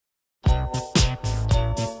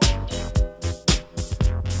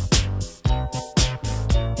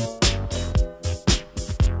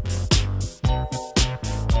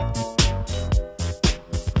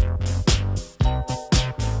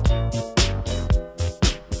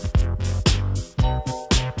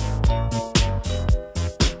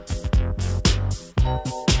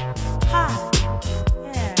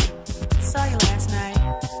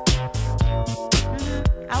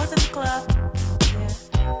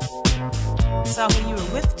saw who you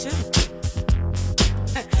were with, too.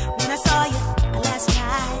 When I saw you last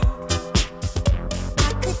night, I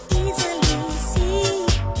could easily see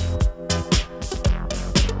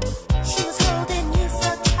she was holding you so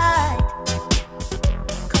tight,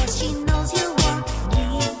 'cause she knows you want me.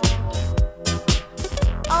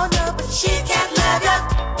 Oh no, but she can't love you.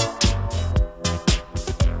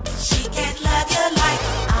 She can't love you like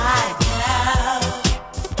I do.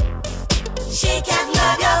 She can't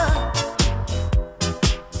love you.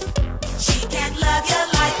 She can't love you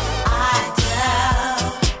like I do.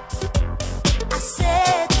 I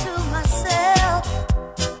said to myself,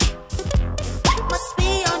 must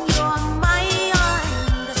be on your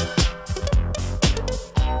mind.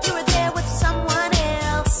 You were there with someone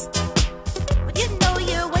else, but you know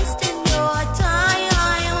you're wasting your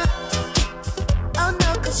time. Oh no,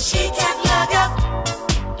 'cause she can't love you.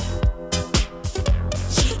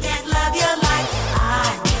 She can't love you like I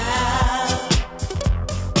do.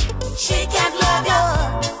 She can't love you.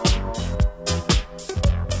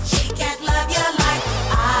 She can't love you like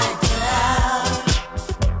I do.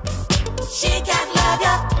 She can't love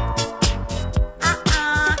you. No,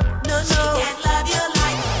 no. She can't love you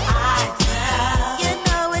like I do. You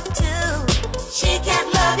know it too. She can't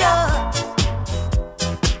love you.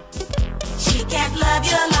 She can't love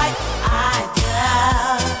you like I do.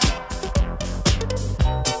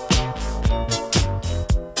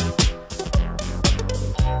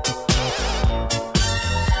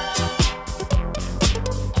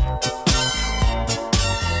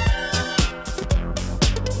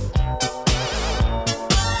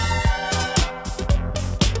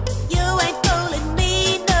 You ain't fooling me,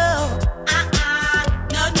 no.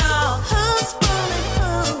 No, no. Who's fooling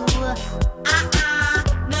who?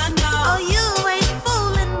 No, no. Oh, you ain't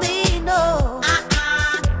fooling me, no.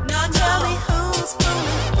 No, no. Tell me who's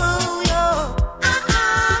fooling who, yo.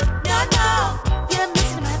 No, no. You're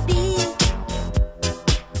missing my beat,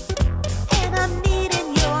 and I'm needing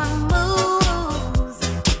your moves.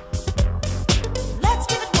 Let's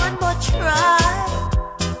give it one more try.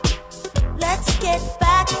 Let's get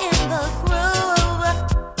back in the groove.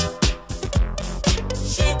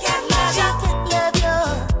 She can't love you. She can't love you.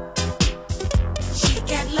 She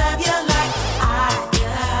can't love you like I do.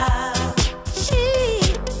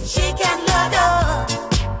 She can't love you.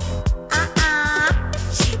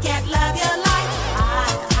 She can't love you like I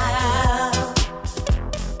do.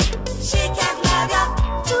 She can't love you.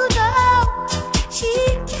 You know she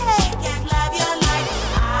can't love you like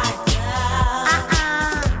I do.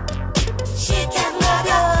 She can't love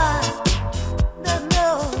you. No, no.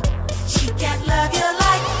 She can't love you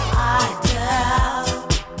like I do.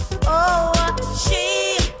 Oh,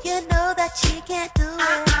 you know that she can't do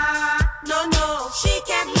it. No, no. She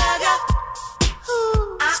can't love you.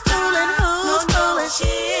 Who's fooling? Who's fooling?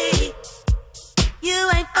 You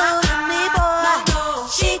ain't fooling me, boy. No,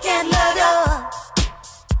 she can't love you.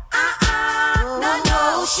 No, no.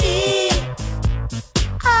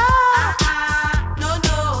 No,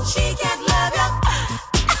 no. She can't love you.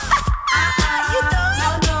 You know it. No,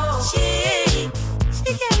 no. She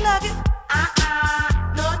can't love you.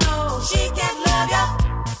 No, no. She can't love you.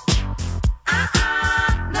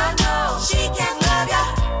 No, no. She can't love you.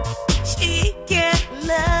 She can't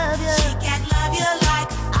love you. She can't love you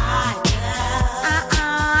like I do.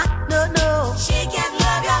 No, no. She can't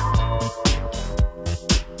love you.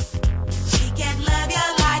 She can't love you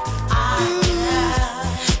like I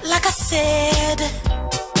do. Like I said,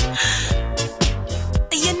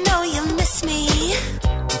 you know you miss me.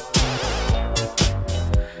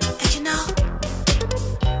 And you know,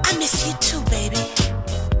 I miss you too, baby.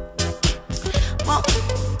 Well,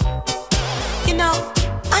 you know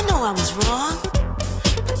I was wrong.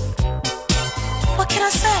 What can I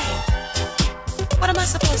say? What am I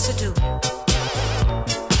supposed to do?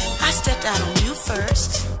 I stepped out on you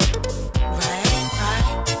first. Right.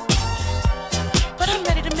 But I'm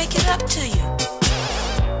ready to make it up to you.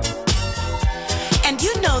 And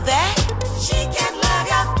you know that. She can't love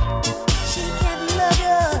you. She can't love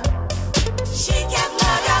you. She can't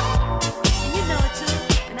love you. And you know it too.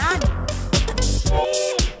 And I know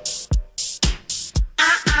it.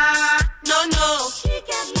 No, no. She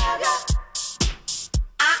can't love you.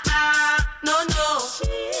 No, no.